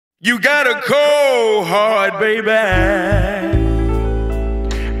You got a cold heart, baby,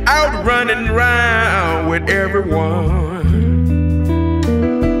 out running round with everyone.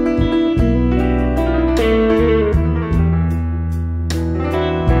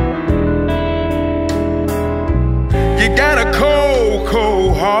 You got a cold,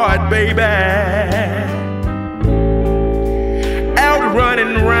 cold heart, baby, out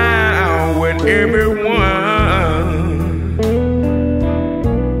running round with everyone.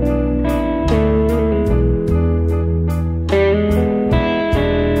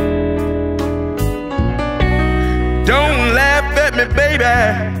 Don't laugh at me, baby,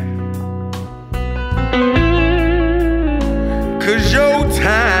 'cause your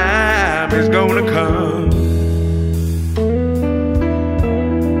time is gonna come.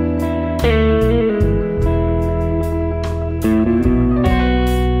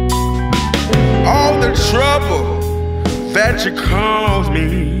 All the trouble that you caused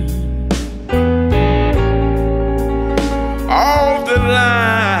me, all the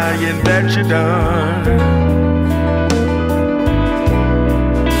lying that you done,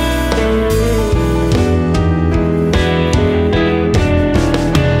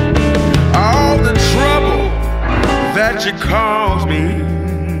 that you caused me,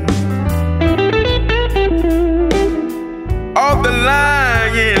 all the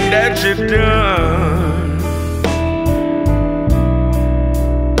lying that you've done,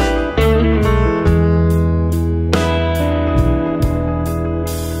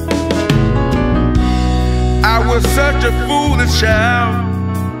 I was such a foolish child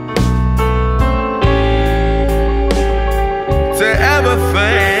to ever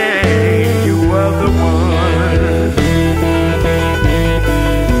think you were the one.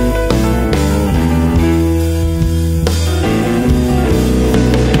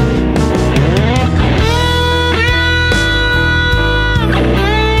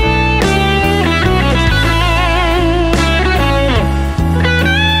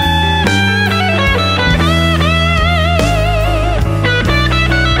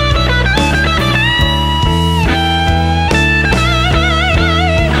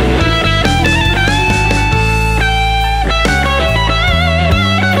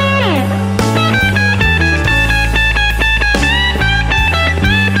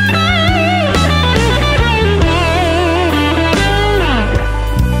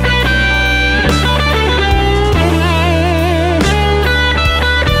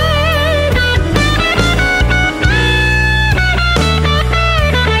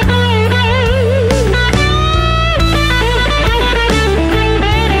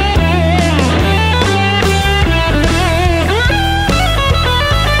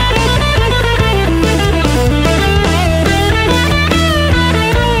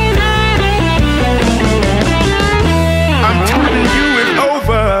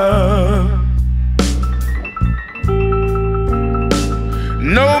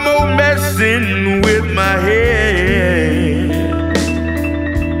 With my head,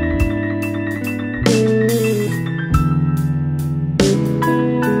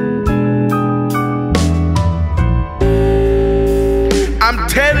 I'm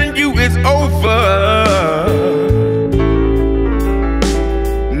telling you it's over.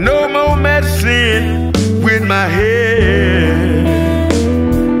 No more messing with my head.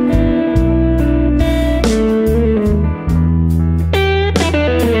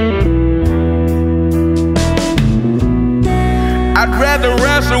 I'd rather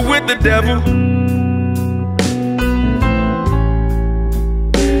wrestle with the devil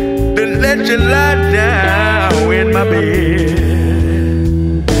than let you lie down in my bed.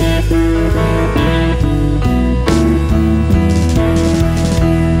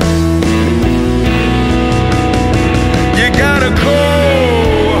 You got a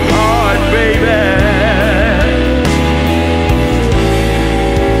cold heart, baby,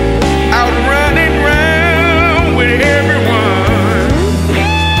 out running round with everyone.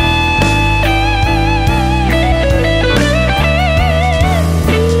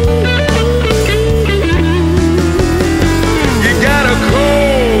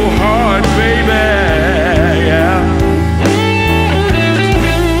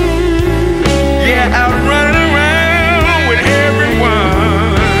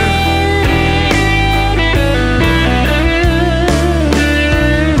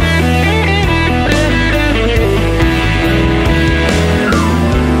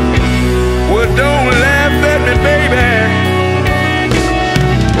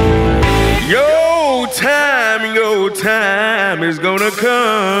 Time is gonna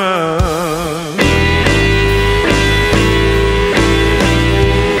come.